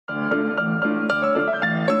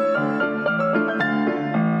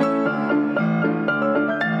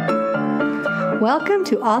Welcome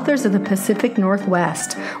to Authors of the Pacific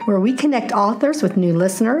Northwest, where we connect authors with new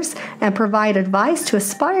listeners and provide advice to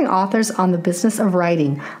aspiring authors on the business of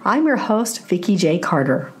writing. I'm your host, Vikki J.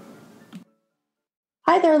 Carter.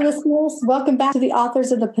 Hi there, listeners. Welcome back to the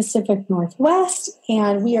Authors of the Pacific Northwest,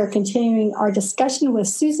 and we are continuing our discussion with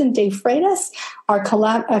Susan DeFreitas, our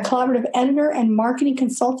collaborative editor and marketing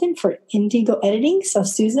consultant for Indigo Editing. So,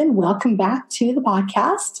 Susan, welcome back to the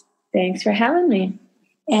podcast. Thanks for having me.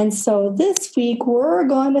 And so this week, we're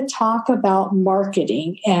going to talk about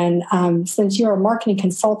marketing. And since you're a marketing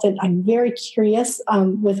consultant, I'm very curious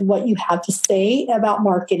with what you have to say about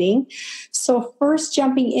marketing. So first,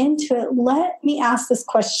 jumping into it, let me ask this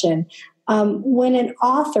question. When an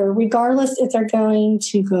author, regardless if they're going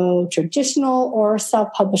to go traditional or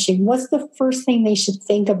self-publishing, what's the first thing they should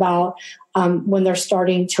think about when they're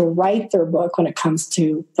starting to write their book when it comes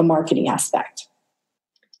to the marketing aspect?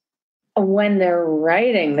 When they're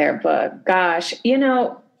writing their book, gosh,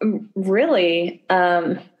 really,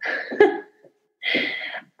 I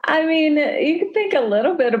mean, you can think a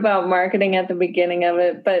little bit about marketing at the beginning of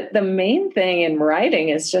it, but the main thing in writing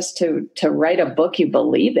is just to write a book you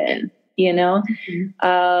believe in, Mm-hmm.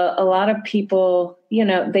 A lot of people,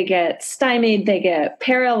 they get stymied, they get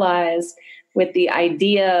paralyzed with the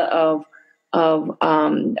idea of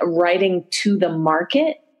writing to the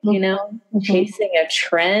market. Mm-hmm. Chasing a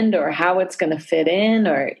trend or how it's going to fit in,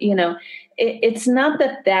 or, it's not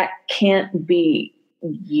that can't be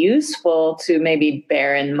useful to maybe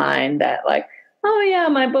bear in mind that, like, oh yeah,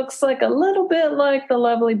 my book's like a little bit like The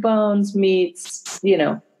Lovely Bones meets,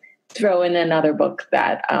 throw in another book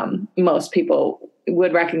that most people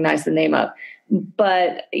would recognize the name of.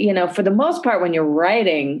 But, for the most part, when you're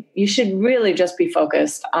writing, you should really just be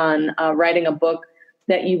focused on writing a book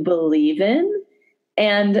that you believe in,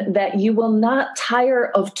 and that you will not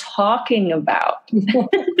tire of talking about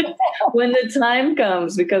when the time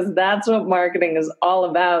comes, because that's what marketing is all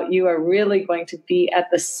about. You are really going to be at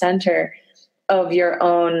the center of your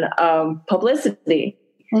own publicity.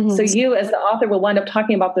 Mm-hmm. So you, as the author, will wind up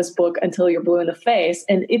talking about this book until you're blue in the face.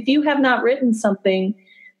 And if you have not written something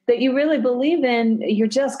that you really believe in, you're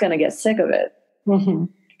just going to get sick of it. Mm-hmm.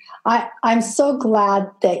 I'm so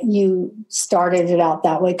glad that you started it out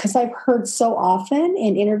that way, because I've heard so often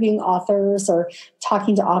in interviewing authors or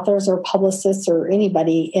talking to authors or publicists or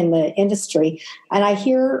anybody in the industry, and I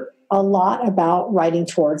hear a lot about writing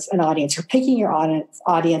towards an audience or picking your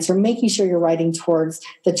audience or making sure you're writing towards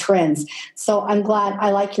the trends. So I'm glad.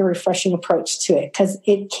 I like your refreshing approach to it, because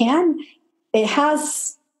it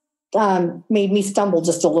has made me stumble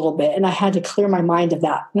just a little bit, and I had to clear my mind of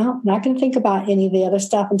that. No, not going to think about any of the other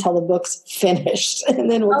stuff until the book's finished, and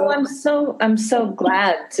then I'm so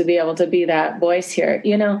glad to be able to be that voice here.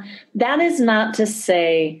 That is not to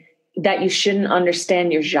say that you shouldn't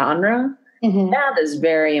understand your genre. Mm-hmm. That is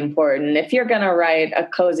very important. If you're going to write a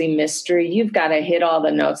cozy mystery, you've got to hit all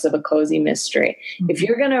the notes of a cozy mystery. Mm-hmm. If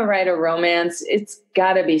you're going to write a romance, it's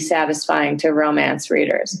got to be satisfying to romance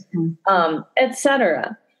readers,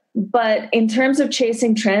 etc. But in terms of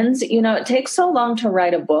chasing trends, it takes so long to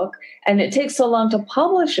write a book, and it takes so long to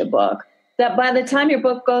publish a book, that by the time your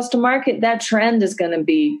book goes to market, that trend is going to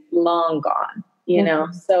be long gone,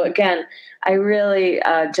 Mm-hmm. So again, I really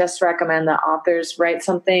just recommend that authors write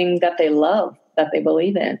something that they love, that they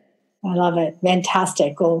believe in. I love it.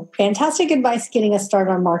 Fantastic. Well, fantastic advice getting us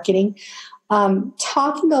started on marketing.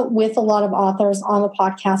 Talking with a lot of authors on the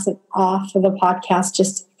podcast and off of the podcast,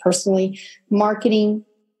 just personally, marketing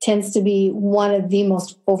tends to be one of the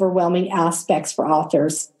most overwhelming aspects for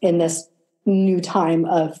authors in this new time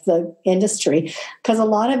of the industry, because a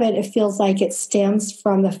lot of it feels like it stems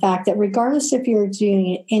from the fact that regardless if you're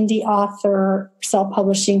doing an indie author,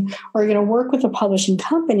 self-publishing, or you're going to work with a publishing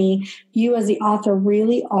company, you as the author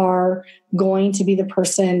really are going to be the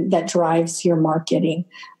person that drives your marketing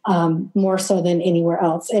more so than anywhere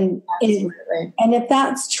else. And if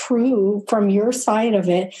that's true from your side of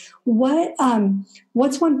it,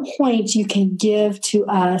 what's one point you can give to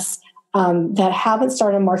us that haven't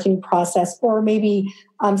started a marketing process, or maybe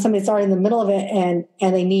somebody's already in the middle of it and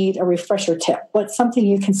they need a refresher tip? What's something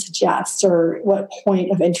you can suggest, or what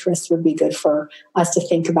point of interest would be good for us to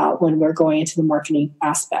think about when we're going into the marketing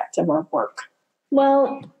aspect of our work?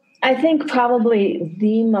 Well, I think probably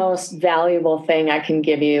the most valuable thing I can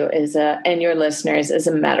give you is and your listeners, is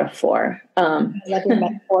a metaphor. I love your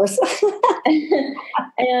metaphors.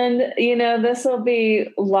 And, this will be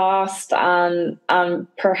lost on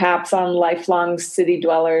perhaps on lifelong city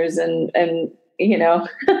dwellers and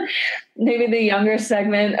maybe the younger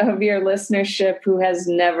segment of your listenership who has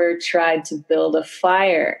never tried to build a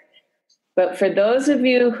fire. But for those of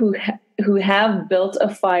you who who have built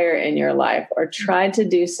a fire in your life or tried to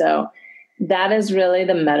do so, that is really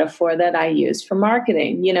the metaphor that I use for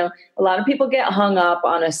marketing. You know, a lot of people get hung up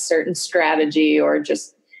on a certain strategy, or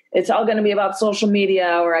just it's all going to be about social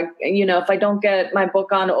media, or if I don't get my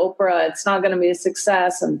book on Oprah, it's not going to be a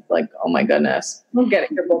success. And like, oh my goodness,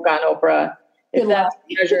 getting your book on Oprah, if that's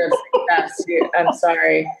the measure of success, I'm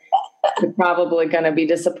sorry, you're probably going to be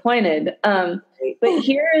disappointed. But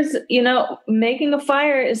here's, making a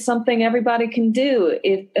fire is something everybody can do,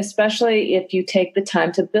 especially if you take the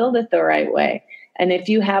time to build it the right way. And if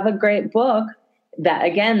you have a great book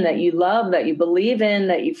that you love, that you believe in,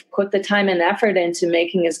 that you've put the time and effort into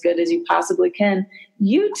making as good as you possibly can,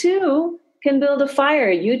 you too can build a fire.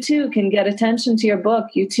 You too can get attention to your book.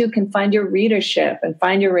 You too can find your readership and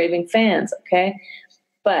find your raving fans. Okay.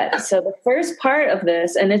 But so the first part of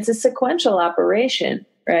this, and it's a sequential operation,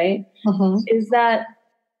 right? Is that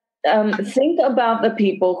think about the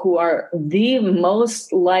people who are the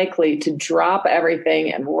most likely to drop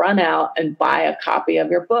everything and run out and buy a copy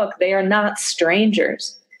of your book. They are not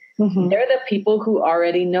strangers. They're the people who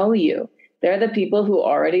already know you. They're the people who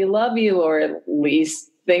already love you, or at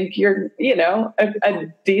least think you're, a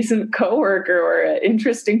decent coworker or an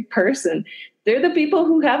interesting person. They're the people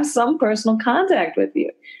who have some personal contact with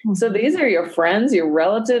you. So these are your friends, your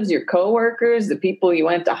relatives, your coworkers, the people you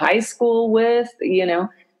went to high school with,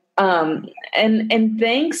 and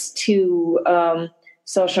thanks to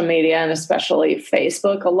social media, and especially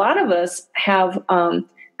Facebook, a lot of us have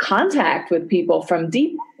contact with people from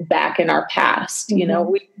deep back in our past.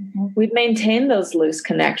 We've maintained those loose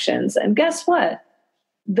connections. And guess what?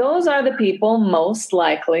 Those are the people most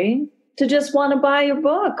likely to just want to buy your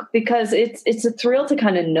book, because it's a thrill to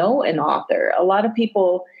kind of know an author. A lot of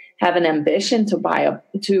people have an ambition to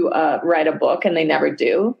write a book, and they never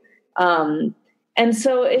do. And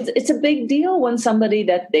so it's a big deal when somebody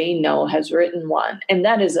that they know has written one. And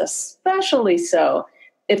that is especially so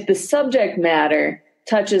if the subject matter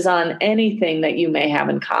touches on anything that you may have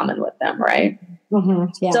in common with them, right?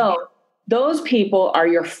 Yeah. So those people are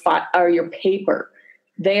your paper.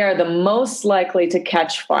 They are the most likely to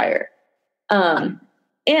catch fire.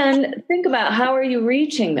 And think about, how are you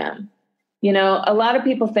reaching them? A lot of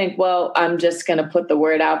people think, well, I'm just going to put the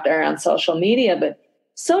word out there on social media, but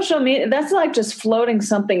social media, that's like just floating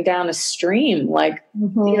something down a stream. Like,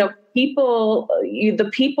 the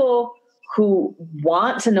people who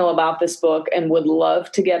want to know about this book and would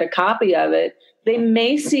love to get a copy of it, they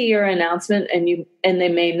may see your announcement and they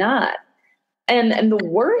may not. And the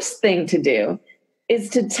worst thing to do is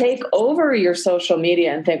to take over your social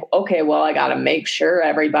media and think, okay, well, I got to make sure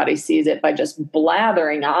everybody sees it by just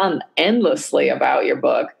blathering on endlessly about your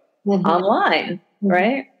book online,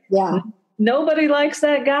 right? Yeah. Nobody likes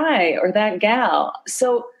that guy or that gal.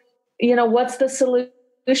 So, what's the solution?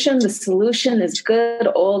 The solution is good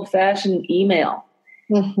old-fashioned email.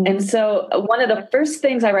 And so one of the first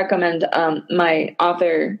things I recommend my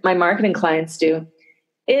marketing clients do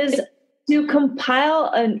is to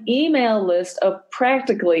compile an email list of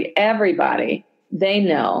practically everybody they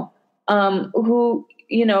know, who,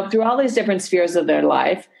 through all these different spheres of their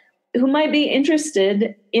life, who might be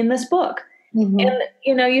interested in this book. And,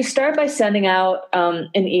 you start by sending out an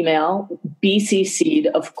email, BCC'd,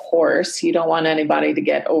 of course. You don't want anybody to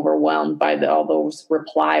get overwhelmed by all those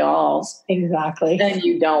reply alls. Exactly. And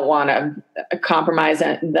you don't want to compromise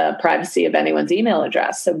the privacy of anyone's email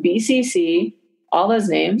address. So BCC, all those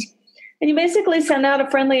names. And you basically send out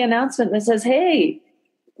a friendly announcement that says, hey,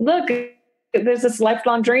 look, there's this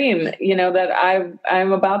lifelong dream, that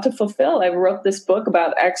I'm about to fulfill. I wrote this book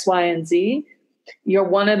about X, Y, and Z. You're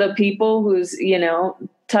one of the people who's,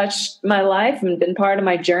 touched my life and been part of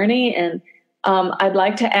my journey. And I'd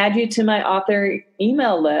like to add you to my author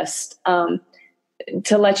email list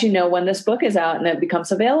to let you know when this book is out and it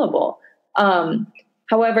becomes available.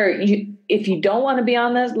 However, if you don't want to be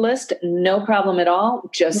on the list, no problem at all.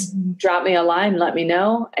 Just drop me a line, let me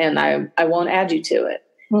know, and I won't add you to it.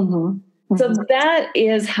 So that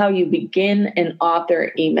is how you begin an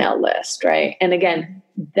author email list, right? And again,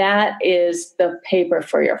 that is the paper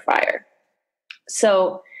for your fire.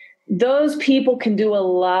 So those people can do a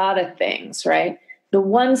lot of things, right? The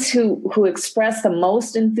ones who express the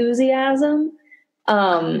most enthusiasm,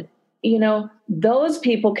 those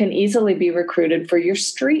people can easily be recruited for your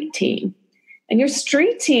street team. And your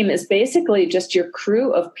street team is basically just your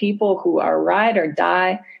crew of people who are ride or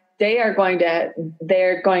die. They're going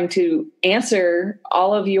to answer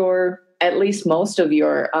all of your, at least most of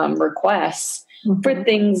your requests for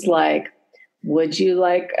things like, would you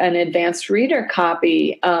like an advanced reader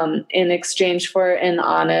copy in exchange for an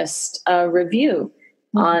honest review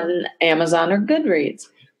on Amazon or Goodreads?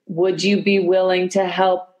 would you be willing to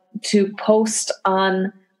help to post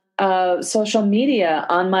on social media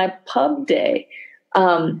on my pub day?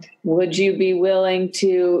 Would you be willing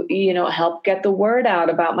to, help get the word out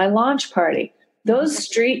about my launch party? Those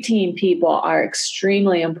street team people are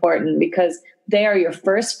extremely important because they are your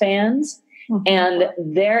first fans, and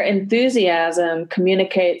their enthusiasm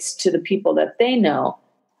communicates to the people that they know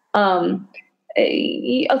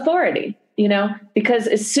authority, because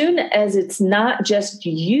as soon as it's not just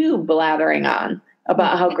you blathering on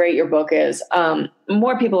about how great your book is,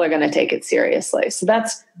 more people are going to take it seriously. So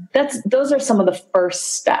those are some of the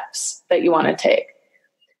first steps that you want to take.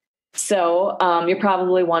 So you're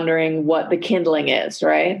probably wondering what the kindling is,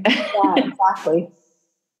 right? Yeah, exactly.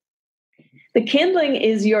 The kindling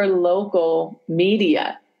is your local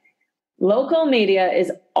media. Local media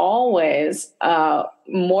is always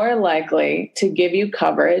more likely to give you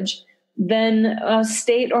coverage than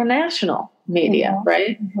state or national media,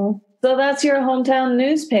 right? So that's your hometown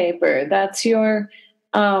newspaper. That's your,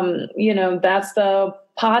 that's the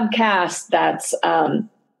podcast that's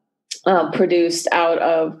produced out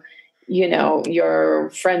of, your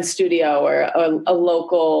friend's studio or a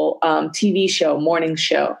local TV show, morning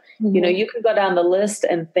show. You can go down the list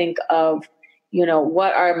and think of,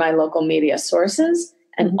 what are my local media sources?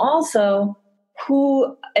 And also,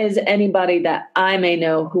 who is anybody that I may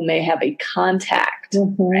know who may have a contact,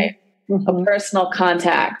 right? A personal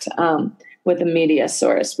contact with a media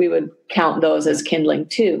source. We would count those as kindling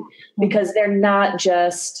too, because they're not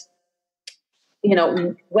just,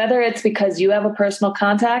 whether it's because you have a personal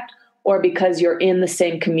contact or because you're in the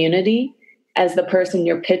same community as the person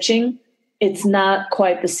you're pitching, it's not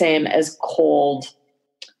quite the same as cold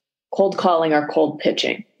calling or cold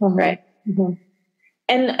pitching, right?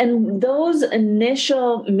 And those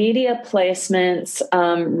initial media placements,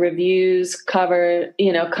 reviews, coverage,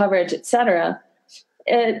 etc.,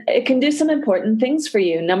 it can do some important things for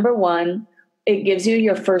you. Number one, it gives you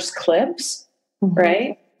your first clips,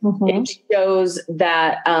 right? It shows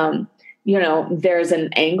that there's an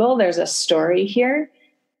angle, there's a story here.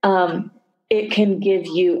 It can give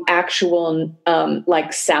you actual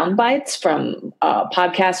like sound bites from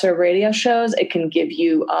podcasts or radio shows. It can give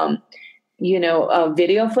you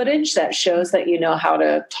video footage that shows that you know how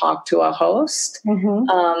to talk to a host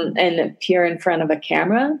and appear in front of a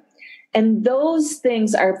camera. And those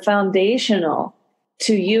things are foundational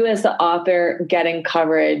to you as the author getting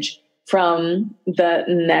coverage from the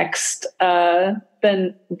next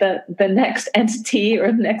the next entity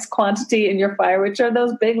or the next quantity in your fire, which are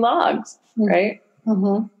those big logs, right?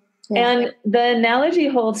 Yeah. And the analogy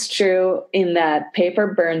holds true in that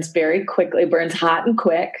paper burns very quickly, burns hot and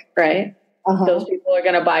quick, right? Those people are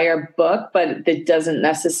going to buy your book, but it doesn't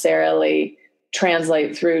necessarily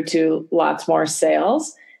translate through to lots more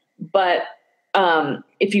sales. But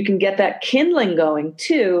if you can get that kindling going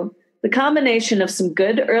too, the combination of some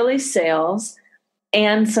good early sales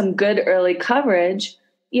and some good early coverage,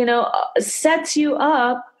 sets you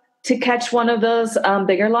up to catch one of those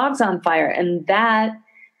bigger logs on fire. And that,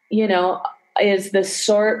 is the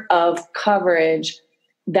sort of coverage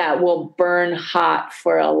that will burn hot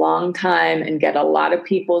for a long time and get a lot of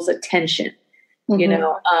people's attention. If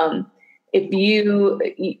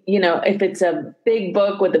if it's a big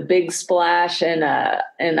book with a big splash and a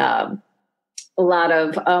lot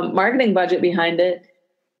of marketing budget behind it,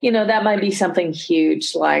 that might be something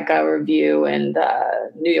huge, like a review in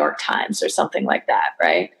the New York Times or something like that,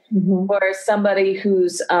 right? Or somebody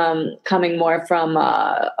who's coming more from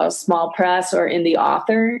a small press or in the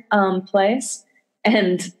author place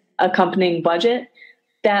and accompanying budget,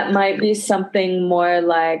 that might be something more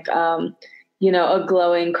like, a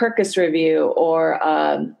glowing Kirkus review or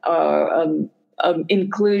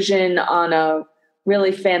inclusion on a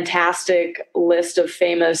really fantastic list of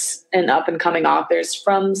famous and up-and-coming authors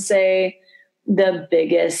from, say, the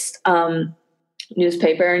biggest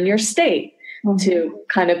newspaper in your state, to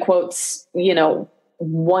kind of quotes,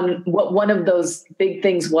 what one of those big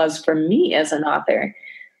things was for me as an author.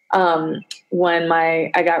 When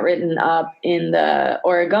I got written up in the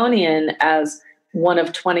Oregonian as one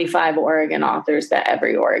of 25 Oregon authors that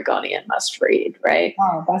every Oregonian must read, right?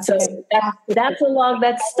 Wow, that's a log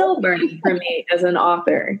that's still burning for me as an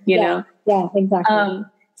author, know? Yeah, exactly.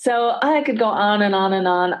 So I could go on and on and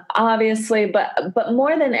on, obviously, but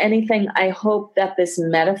more than anything, I hope that this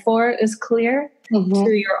metaphor is clear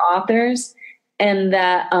to your authors, and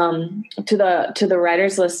that to the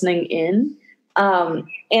writers listening in,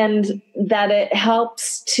 and that it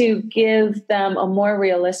helps to give them a more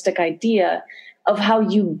realistic idea of how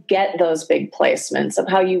you get those big placements, of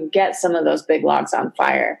how you get some of those big logs on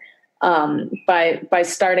fire, by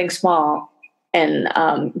starting small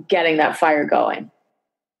getting that fire going.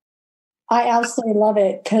 I absolutely love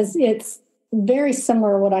it because it's very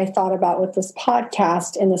similar to what I thought about with this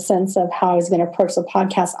podcast in the sense of how I was going to approach the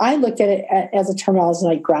podcast. I looked at it as a terminology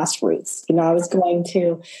like grassroots. I was going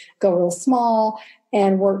to go real small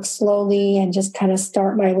and work slowly and just kind of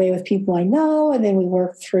start my way with people I know. And then we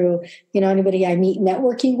work through, anybody I meet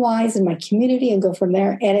networking wise in my community and go from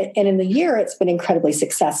there. And in the year, it's been incredibly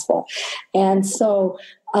successful. And so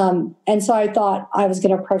I thought I was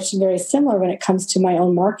going to approach it very similar when it comes to my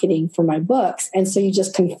own marketing for my books. And so you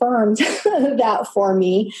just confirmed that for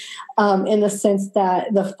me in the sense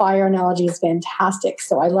that the fire analogy is fantastic.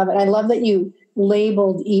 So I love it. I love that you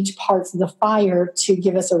labeled each parts of the fire to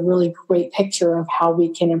give us a really great picture of how we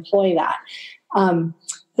can employ that.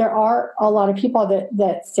 There are a lot of people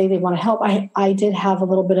that say they want to help. I did have a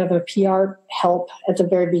little bit of a PR help at the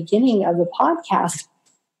very beginning of the podcast.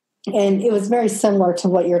 And it was very similar to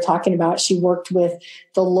what you're talking about. She worked with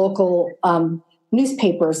the local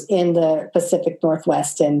newspapers in the Pacific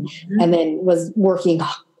Northwest and then was working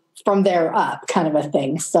from there up, kind of a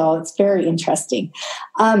thing. So it's very interesting.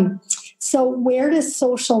 So where does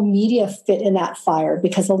social media fit in that fire?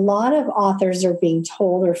 Because a lot of authors are being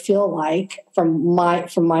told or feel like, from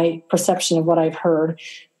my perception of what I've heard,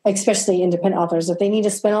 especially independent authors, that they need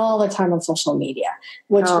to spend all their time on social media,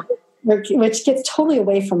 which gets totally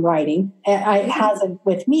away from writing. It hasn't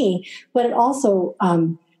with me, but it also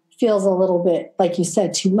feels a little bit, like you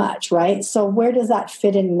said, too much, right? So where does that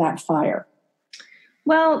fit in that fire?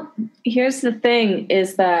 Well, here's the thing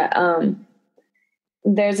is that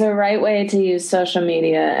there's a right way to use social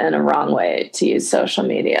media and a wrong way to use social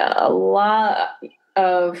media. A lot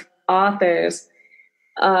of authors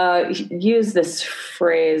use this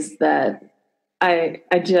phrase that I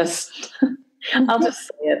just... I'll just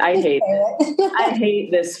say it. I hate it. I hate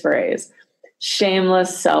this phrase.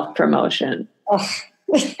 Shameless self-promotion.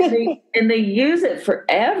 And they use it for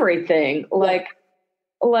everything.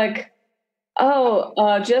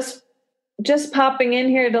 Just popping in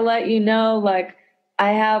here to let you know, like,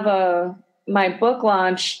 I have my book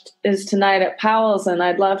launch is tonight at Powell's and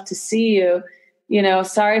I'd love to see you.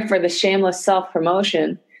 Sorry for the shameless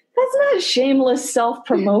self-promotion. That's not shameless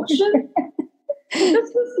self-promotion. This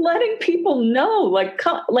is letting people know,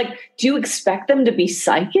 do you expect them to be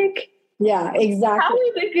psychic? Yeah, exactly. How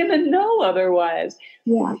are they going to know otherwise?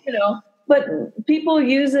 Yeah. But people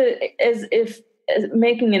use it as if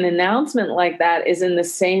making an announcement like that is in the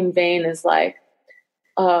same vein as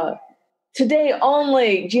today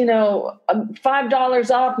only,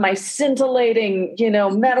 $5 off my scintillating,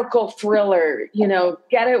 medical thriller,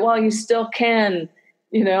 get it while you still can,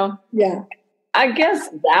 Yeah. I guess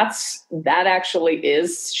that actually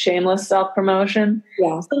is shameless self-promotion.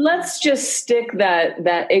 Yeah. So let's just stick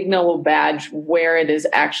that ignoble badge where it is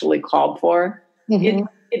actually called for. Mm-hmm.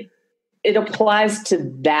 It applies to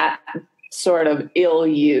that sort of ill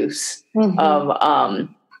use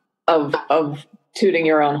of tooting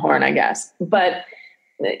your own horn, I guess. But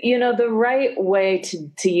the right way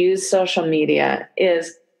to use social media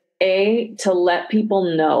is to let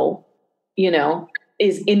people know,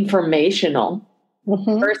 is informational.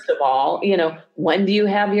 Mm-hmm. First of all, when do you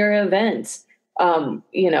have your events? Where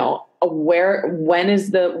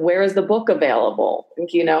is the book available?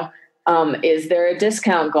 Is there a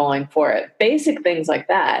discount going for it? Basic things like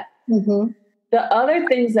that. Mm-hmm. The other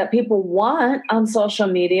things that people want on social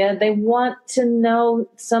media, they want to know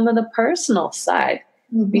some of the personal side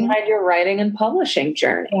behind your writing and publishing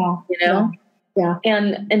journey. Yeah.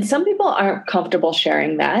 And some people aren't comfortable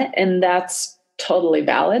sharing that, and that's totally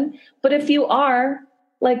valid. But if you are,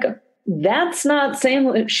 that's not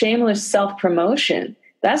shameless self-promotion.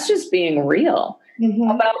 That's just being real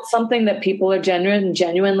about something that people are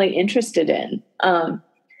genuinely interested in. And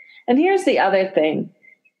here's the other thing.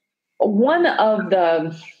 One of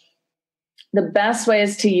the best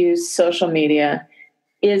ways to use social media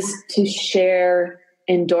is to share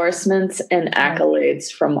endorsements and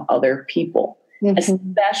accolades from other people,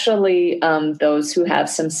 especially those who have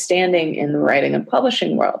some standing in the writing and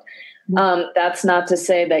publishing world. That's not to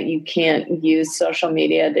say that you can't use social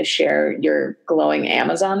media to share your glowing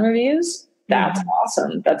Amazon reviews. That's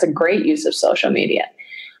awesome. That's a great use of social media.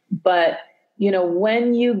 But,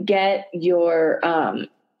 when you get your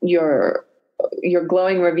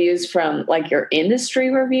glowing reviews from your industry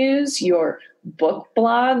reviews, your book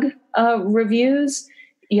blog reviews,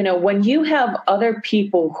 when you have other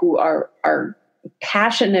people who are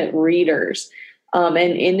passionate readers and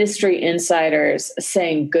industry insiders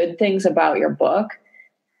saying good things about your book,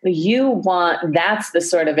 that's the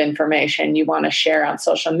sort of information you want to share on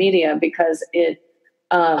social media, because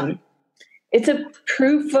it's a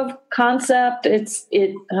proof of concept.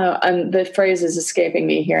 The phrase is escaping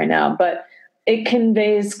me here now, but it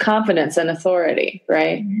conveys confidence and authority,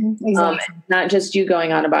 right? Mm-hmm. Exactly. Not just you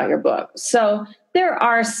going on about your book. So there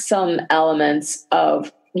are some elements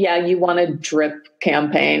of, you want a drip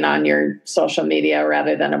campaign on your social media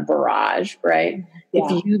rather than a barrage, right? Yeah.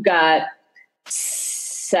 If you got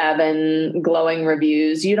 7 glowing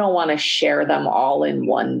reviews, you don't want to share them all in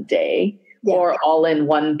one day or all in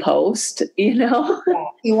one post, Yeah.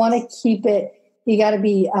 You want to keep it, you got to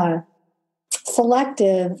be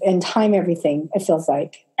selective and time everything, it feels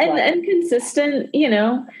like. And consistent,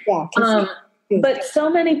 Yeah. Consistent. But so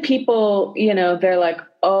many people, they're like,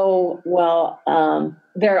 oh, well,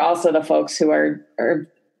 there are also the folks who are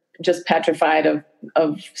just petrified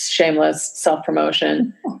of shameless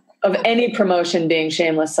self-promotion, of any promotion being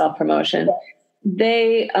shameless self-promotion.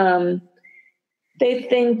 They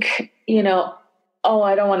think, oh,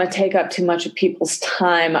 I don't want to take up too much of people's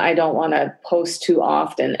time. I don't want to post too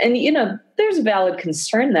often. And, there's valid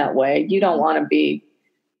concern that way. You don't want to be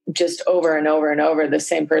just over and over and over the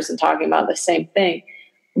same person talking about the same thing.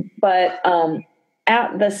 But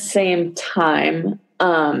at the same time,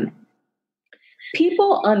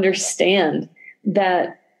 people understand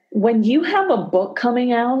that when you have a book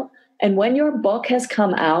coming out and when your book has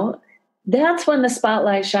come out, that's when the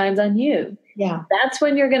spotlight shines on you. Yeah. That's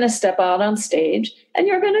when you're going to step out on stage and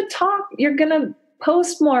you're going to talk, you're going to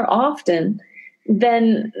post more often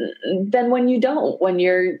than when you don't, when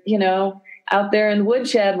you're, out there in the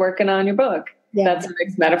woodshed working on your book. Yeah. That's a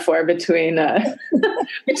mixed metaphor between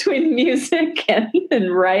between music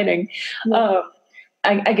and writing. Yeah.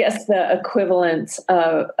 I guess the equivalent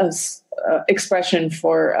of expression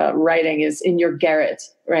for writing is in your garret,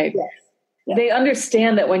 right? Yes. Yeah. They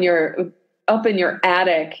understand that when you're up in your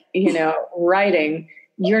attic, writing,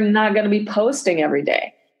 you're not going to be posting every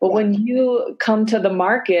day. But when you come to the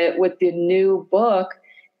market with the new book,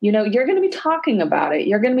 you're going to be talking about it.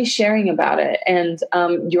 You're going to be sharing about it. And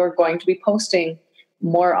you're going to be posting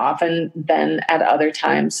more often than at other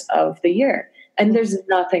times of the year. And there's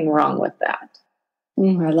nothing wrong with that.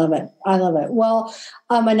 I love it. I love it. Well,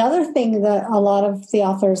 another thing that a lot of the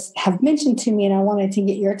authors have mentioned to me, and I wanted to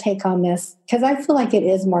get your take on this, because I feel like it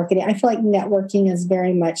is marketing. I feel like networking is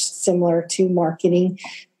very much similar to marketing.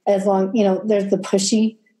 As long, there's the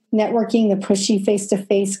pushy networking, the pushy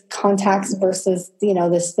face-to-face contacts versus,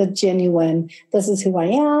 the genuine, this is who I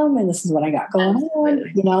am and this is what I got going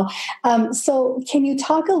on, So can you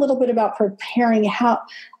talk a little bit about preparing how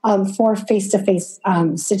for face-to-face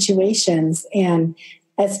situations and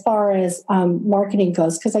as far as marketing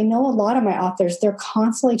goes? Because I know a lot of my authors, they're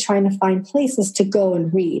constantly trying to find places to go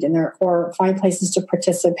and read or find places to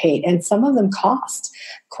participate. And some of them cost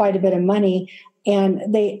quite a bit of money.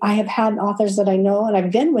 And I have had authors that I know, and I've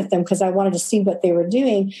been with them because I wanted to see what they were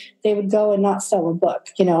doing. They would go and not sell a book,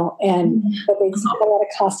 but they'd spend a lot of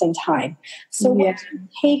cost and time. So what's your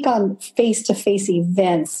take on face-to-face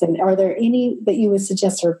events? And are there any that you would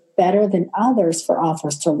suggest are better than others for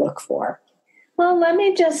authors to look for? Well, let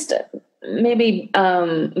me just maybe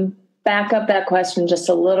back up that question just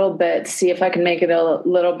a little bit, see if I can make it a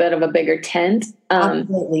little bit of a bigger tent.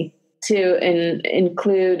 Absolutely. To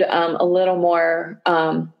include a little more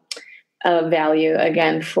value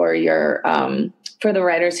again for your for the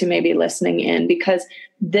writers who may be listening in, because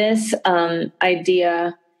this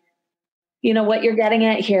idea, what you're getting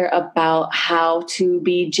at here about how to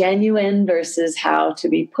be genuine versus how to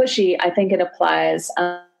be pushy, I think it applies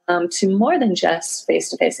to more than just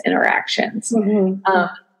face-to-face interactions.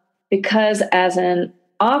 Mm-hmm. Because as an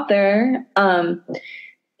author,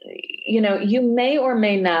 you may or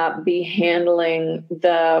may not be handling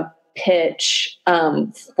the pitch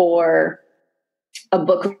for a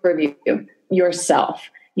book review yourself.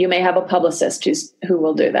 You may have a publicist who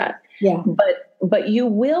will do that. Yeah. But you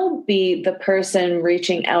will be the person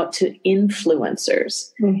reaching out to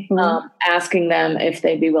influencers, asking them if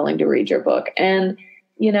they'd be willing to read your book. And,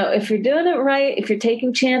 if you're doing it right, if you're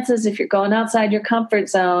taking chances, if you're going outside your comfort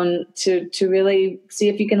zone to really see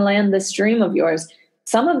if you can land this dream of yours,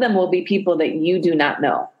 some of them will be people that you do not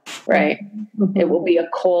know, right? Mm-hmm. It will be a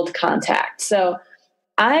cold contact. So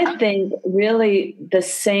I think really the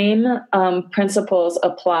same principles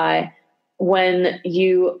apply when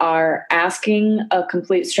you are asking a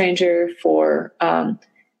complete stranger for,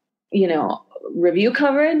 review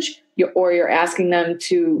coverage, or you're asking them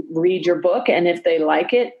to read your book. And if they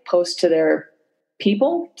like it, post to their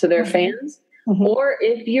people, to their fans. Mm-hmm. Or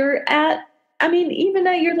if you're even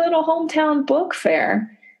at your little hometown book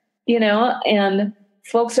fair, and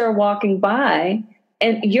folks are walking by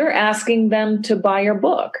and you're asking them to buy your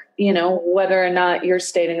book, whether or not you're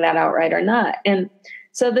stating that outright or not. And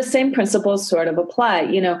so the same principles sort of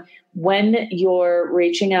apply. When you're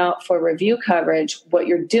reaching out for review coverage, what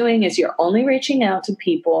you're doing is you're only reaching out to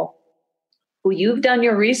people who you've done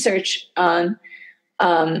your research on,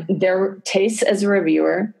 their tastes as a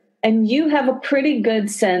reviewer, and you have a pretty good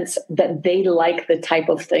sense that they like the type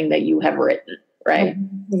of thing that you have written, right?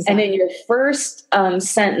 Exactly. And in your first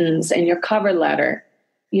sentence in your cover letter,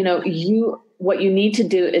 what you need to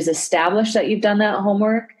do is establish that you've done that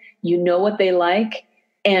homework, what they like,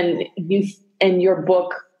 and your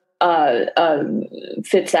book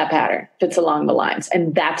fits that pattern, fits along the lines.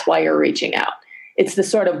 And that's why you're reaching out. It's the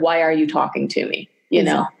sort of, why are you talking to me?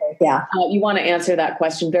 Exactly. Yeah. You want to answer that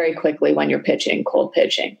question very quickly when you're pitching, cold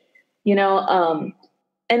pitching,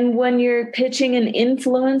 and when you're pitching an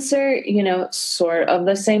influencer, sort of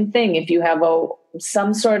the same thing. If you have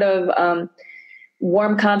some sort of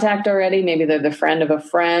warm contact already, maybe they're the friend of a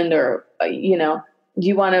friend, or,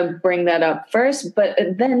 you want to bring that up first, but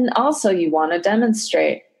then also you want to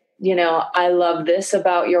demonstrate, I love this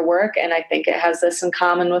about your work, and I think it has this in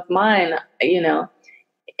common with mine.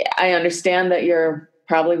 I understand that you're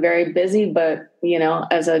probably very busy, but,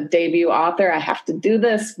 as a debut author, I have to do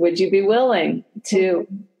this. Would you be willing to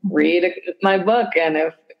read my book?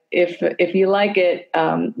 And if you like it,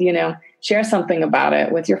 share something about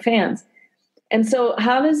it with your fans. And so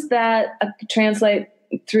how does that translate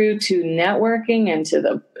through to networking and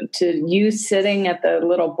to you sitting at the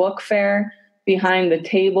little book fair behind the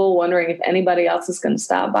table, wondering if anybody else is going to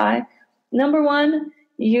stop by? Number one,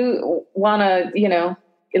 you want to,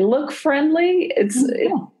 look friendly. It's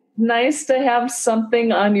nice to have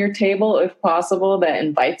something on your table, if possible, that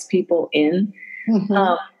invites people in.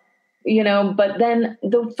 Mm-hmm. But then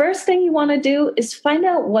the first thing you want to do is find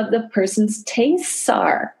out what the person's tastes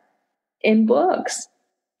are in books,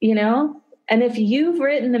 and if you've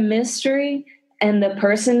written a mystery and the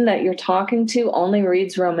person that you're talking to only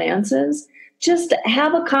reads romances, just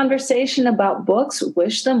have a conversation about books,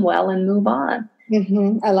 wish them well, and move on.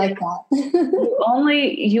 Mm-hmm. I like that.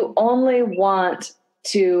 you only want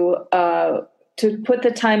to put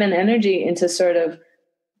the time and energy into sort of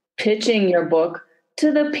pitching your book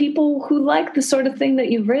to the people who like the sort of thing that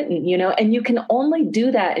you've written, and you can only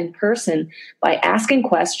do that in person by asking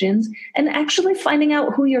questions and actually finding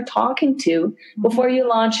out who you're talking to before you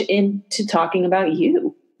launch into talking about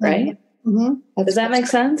you, right? Mm-hmm. Does that make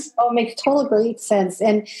sense? Oh, it makes total great sense.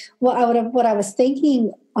 And what I was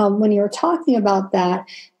thinking when you were talking about that,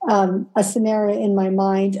 a scenario in my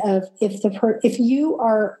mind of if you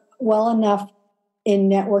are well enough in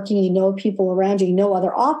networking, people around you,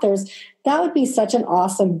 other authors, that would be such an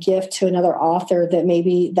awesome gift to another author, that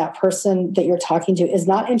maybe that person that you're talking to is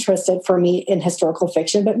not interested, for me, in historical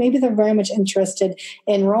fiction, but maybe they're very much interested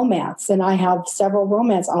in romance. And I have several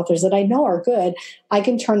romance authors that I know are good. I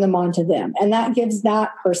can turn them on to them. And that gives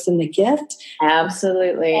that person the gift.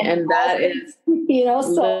 Absolutely. And that is,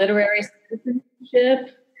 literary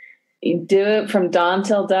citizenship. You do it from dawn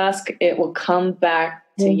till dusk. It will come back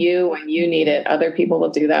to you when you need it. Other people will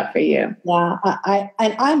do that for you. Yeah,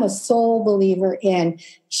 I'm a sole believer in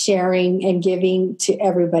sharing and giving to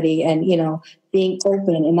everybody, and being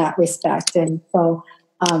open in that respect. And so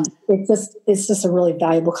it's just a really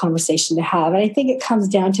valuable conversation to have. And I think it comes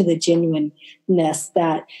down to the genuineness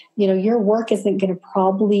that your work isn't going to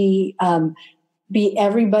probably be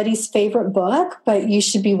everybody's favorite book, but you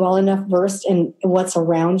should be well enough versed in what's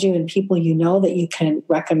around you and people that you can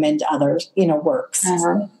recommend others, works.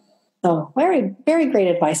 Uh-huh. So very, very great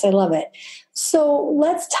advice. I love it. So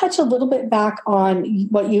let's touch a little bit back on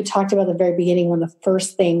what you talked about at the very beginning. One of the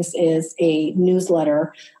first things is a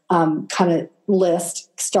newsletter kind of list,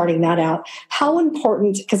 starting that out. How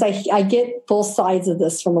important, because I get both sides of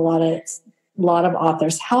this from a lot of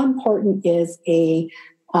authors, how important is a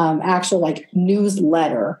actual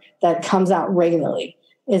newsletter that comes out regularly?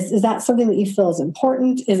 Is that something that you feel is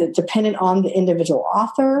important? Is it dependent on the individual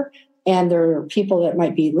author and there are people that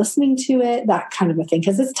might be listening to it, that kind of a thing?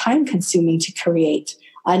 Because it's time consuming to create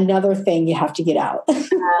another thing you have to get out.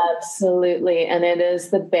 Absolutely. And it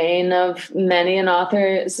is the bane of many an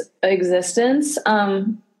author's existence.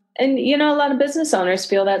 And, a lot of business owners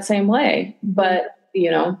feel that same way, but,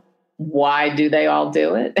 why do they all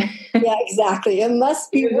do it? Yeah, exactly. It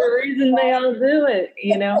must be the reason they all do it,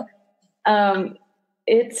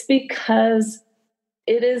 it's because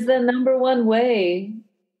it is the number one way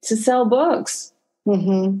to sell books,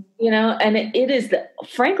 and it is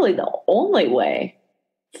frankly the only way,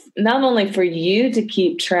 not only for you to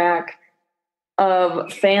keep track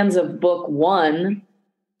of fans of book one,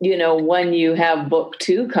 when you have book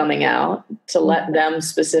 2 coming out to let them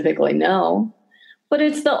specifically know. But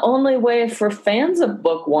it's the only way for fans of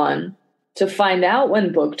book 1 to find out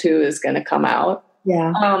when book 2 is going to come out.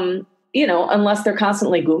 Yeah. Unless they're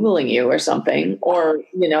constantly Googling you or something, or,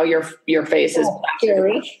 your face is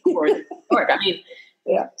scary. I mean,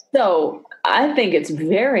 yeah. So I think it's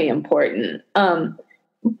very important.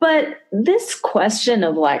 But this question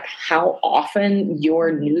of like how often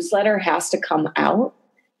your newsletter has to come out,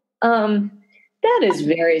 that is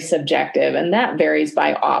very subjective, and that varies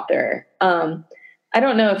by author. I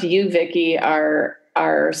don't know if you, Vikki, are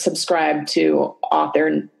subscribed to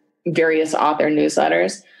various author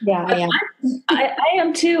newsletters. Yeah, I am. I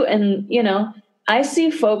am too. And, I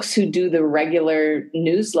see folks who do the regular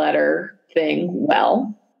newsletter thing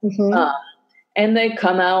well, and they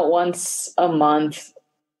come out once a month.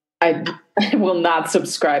 I will not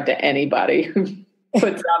subscribe to anybody who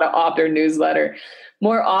puts out an author newsletter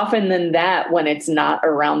more often than that when it's not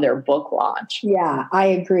around their book launch. Yeah, I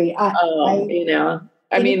agree.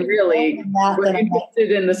 Really, we're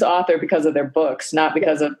interested in this author because of their books, not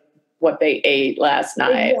because of what they ate last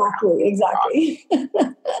night. Exactly.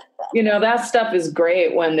 That stuff is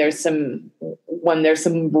great when there's some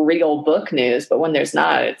real book news, but when there's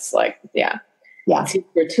not, it's like, it's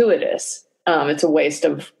gratuitous. It's a waste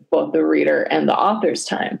of both the reader and the author's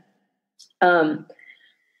time. And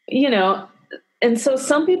so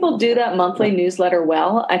some people do that monthly newsletter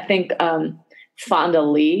well. I think Fonda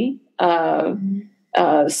Lee,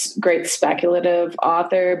 great speculative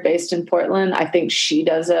author based in Portland, I think she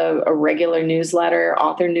does a regular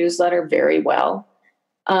author newsletter very well.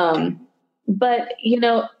 But,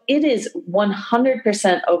 it is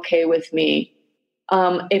 100% okay with me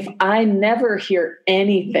if I never hear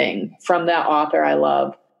anything from that author I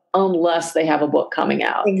love, unless they have a book coming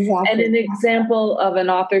out. Exactly. And an example of an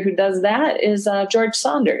author who does that is George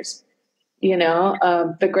Saunders,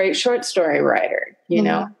 the great short story writer,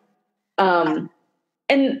 and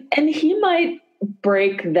he might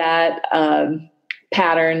break that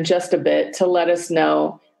pattern just a bit to let us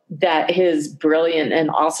know that his brilliant and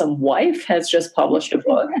awesome wife has just published a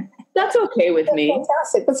book. That's okay with me.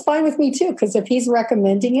 Fantastic. That's fine with me too, because if he's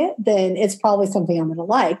recommending it, then it's probably something I'm going to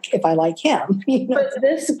like if I like him. But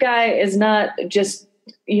this guy is not just,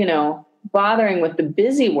 bothering with the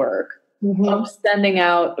busy work of sending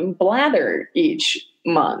out blather each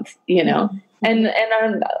month,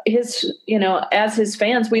 and his, as his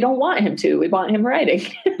fans, we don't want him to. We want him writing.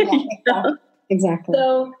 Yeah, exactly.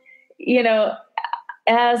 So,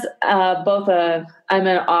 as I'm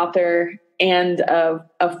an author and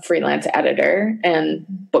a freelance editor and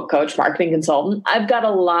book coach, marketing consultant, I've got a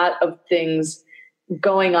lot of things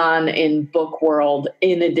going on in book world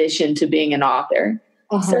in addition to being an author.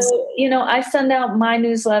 So, I send out my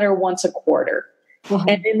newsletter once a quarter.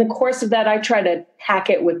 And in the course of that, I try to pack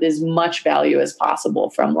it with as much value as possible,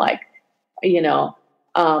 from my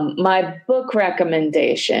book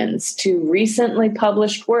recommendations to recently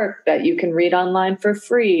published work that you can read online for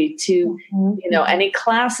free to, any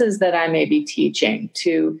classes that I may be teaching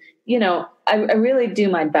to, I really do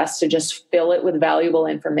my best to just fill it with valuable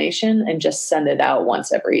information and just send it out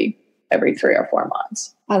once every 3 or 4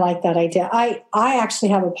 months. I like that idea. I actually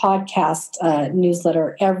have a podcast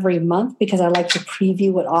newsletter every month because I like to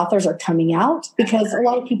preview what authors are coming out, because a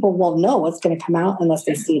lot of people won't know what's going to come out unless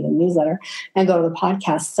they see the newsletter and go to the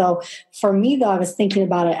podcast. So for me, though, I was thinking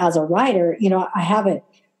about it as a writer.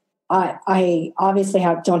 I obviously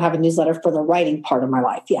don't have a newsletter for the writing part of my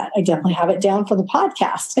life yet. I definitely have it down for the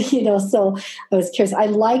podcast, so I was curious. I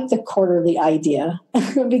like the quarterly idea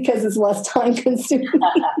because it's less time consuming.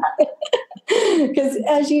 Because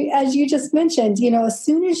as you just mentioned, as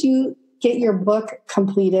soon as you get your book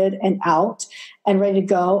completed and out and ready to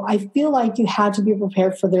go, I feel like you have to be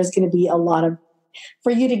prepared for there's going to be a lot of,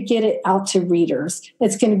 for you to get it out to readers,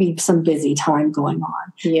 it's going to be some busy time going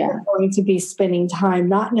on. Yeah. You're going to be spending time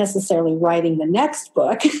not necessarily writing the next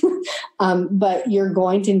book, but you're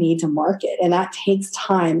going to need to market, and that takes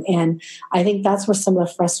time. And I think that's where some of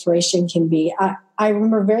the frustration can be. I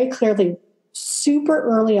remember very clearly, super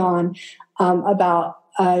early on, about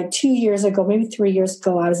 2 years ago, maybe 3 years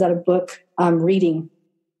ago, I was at a book reading,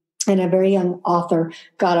 and a very young author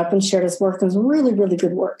got up and shared his work. It was really, really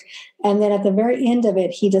good work. And then at the very end of it,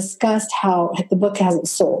 he discussed how the book hasn't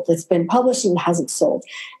sold. It's been published and it hasn't sold.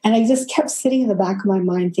 And I just kept sitting in the back of my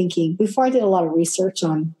mind thinking, before I did a lot of research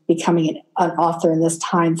on becoming an author in this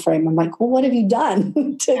time frame, I'm like, well, what have you done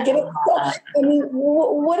to get it? I mean,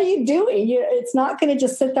 what are you doing? It's not going to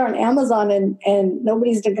just sit there on Amazon and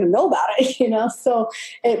nobody's going to know about it, So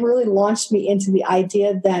it really launched me into the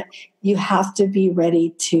idea that you have to be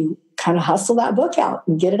ready to kind of hustle that book out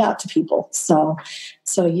and get it out to people. So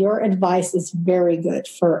your advice is very good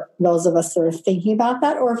for those of us that are thinking about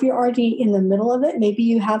that. Or if you're already in the middle of it, maybe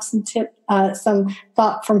you have some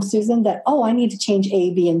thought from Susan that, I need to change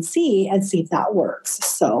A, B, and C and see if that works.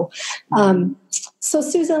 So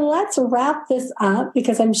Susan, let's wrap this up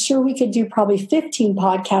because I'm sure we could do probably 15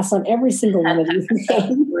 podcasts on every single one of these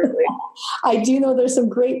things. I do know there's some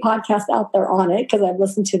great podcasts out there on it because I've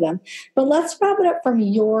listened to them. But let's wrap it up from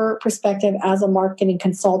your perspective as a marketing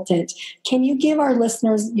consultant. Can you give our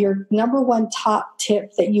listeners your number one top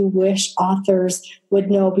tip that you wish authors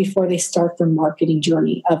would know before they start their marketing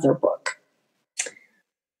journey of their book?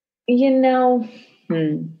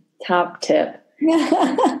 Top tip.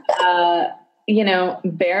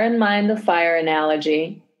 Bear in mind the fire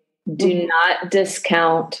analogy. Do not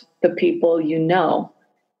discount the people you know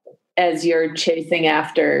as you're chasing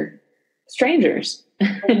after strangers.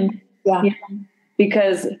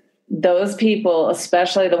 Because those people,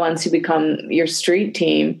 especially the ones who become your street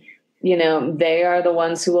team, they are the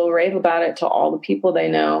ones who will rave about it to all the people they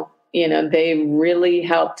know. They really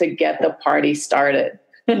help to get the party started.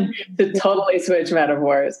 To totally switch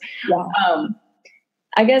metaphors.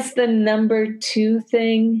 I guess the number two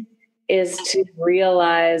thing is to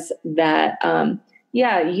realize that,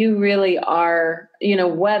 you really are,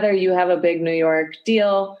 whether you have a big New York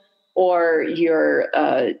deal or you're,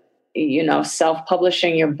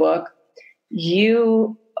 self-publishing your book,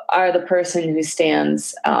 you are the person who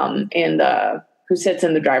stands who sits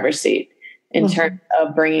in the driver's seat in terms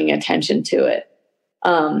of bringing attention to it.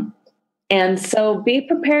 And so be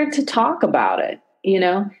prepared to talk about it,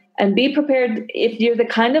 and be prepared if you're the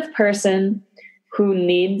kind of person who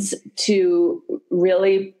needs to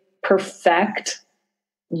really perfect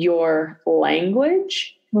your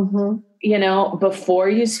language, before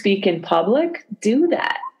you speak in public, do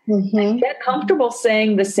that. Get comfortable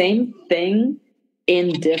saying the same thing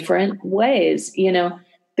in different ways.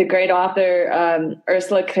 The great author,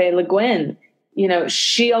 Ursula K. Le Guin,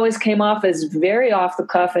 she always came off as very off the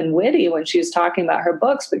cuff and witty when she was talking about her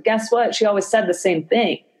books, but guess what? She always said the same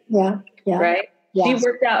thing. Right? Yeah. She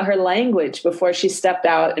worked out her language before she stepped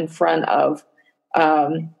out in front of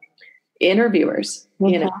interviewers,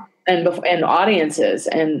 and audiences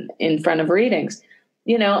and in front of readings,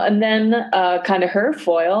 and then kind of her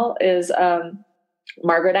foil is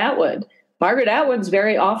Margaret Atwood. Margaret Atwood's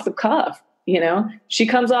very off the cuff. She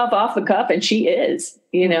comes off the cuff and she is,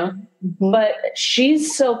 but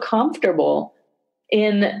she's so comfortable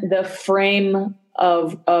in the frame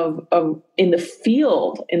in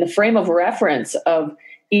the frame of reference of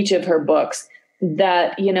each of her books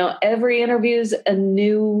that, every interview is a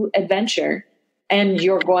new adventure and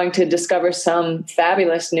you're going to discover some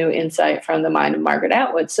fabulous new insight from the mind of Margaret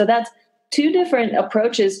Atwood. So that's two different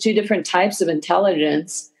approaches, two different types of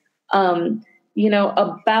intelligence,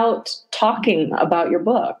 about talking about your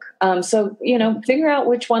book. So, figure out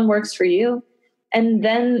which one works for you and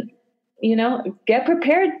then, get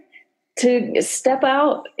prepared to step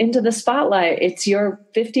out into the spotlight. It's your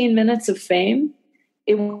 15 minutes of fame.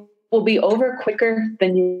 It will be over quicker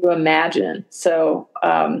than you imagine. So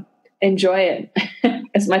enjoy it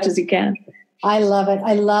as much as you can. I love it.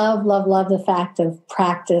 I love the fact of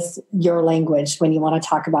practice your language when you want to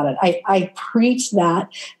talk about it. I preach that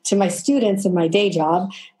to my students in my day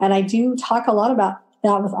job. And I do talk a lot about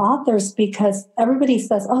that with authors because everybody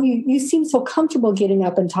says, you seem so comfortable getting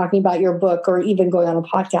up and talking about your book or even going on a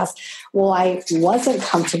podcast. Well, I wasn't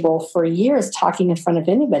comfortable for years talking in front of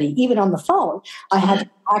anybody, even on the phone. I had to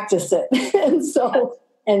practice it.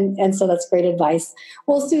 And so that's great advice.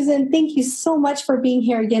 Well, Susan, thank you so much for being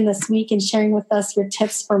here again this week and sharing with us your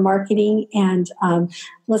tips for marketing. And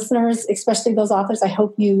listeners, especially those authors, I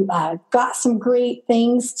hope you got some great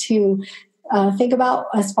things to think about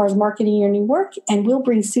as far as marketing your new work. And we'll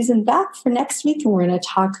bring Susan back for next week and we're going to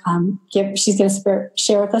talk, she's going to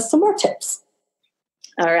share with us some more tips.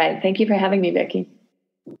 All right. Thank you for having me, Vikki.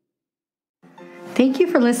 Thank you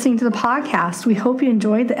for listening to the podcast. We hope you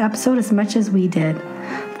enjoyed the episode as much as we did.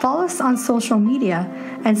 Follow us on social media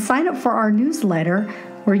and sign up for our newsletter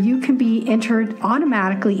where you can be entered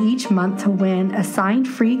automatically each month to win a signed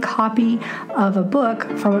free copy of a book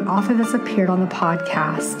from an author that's appeared on the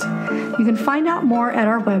podcast. You can find out more at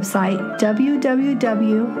our website,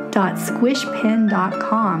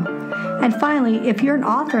 www.squishpen.com. And finally, if you're an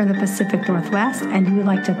author in the Pacific Northwest and you would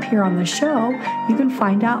like to appear on the show, you can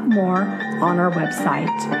find out more on our website.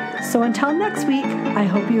 So until next week, I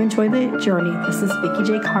hope you enjoy the journey. This is Vikki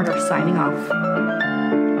J. Carter signing off.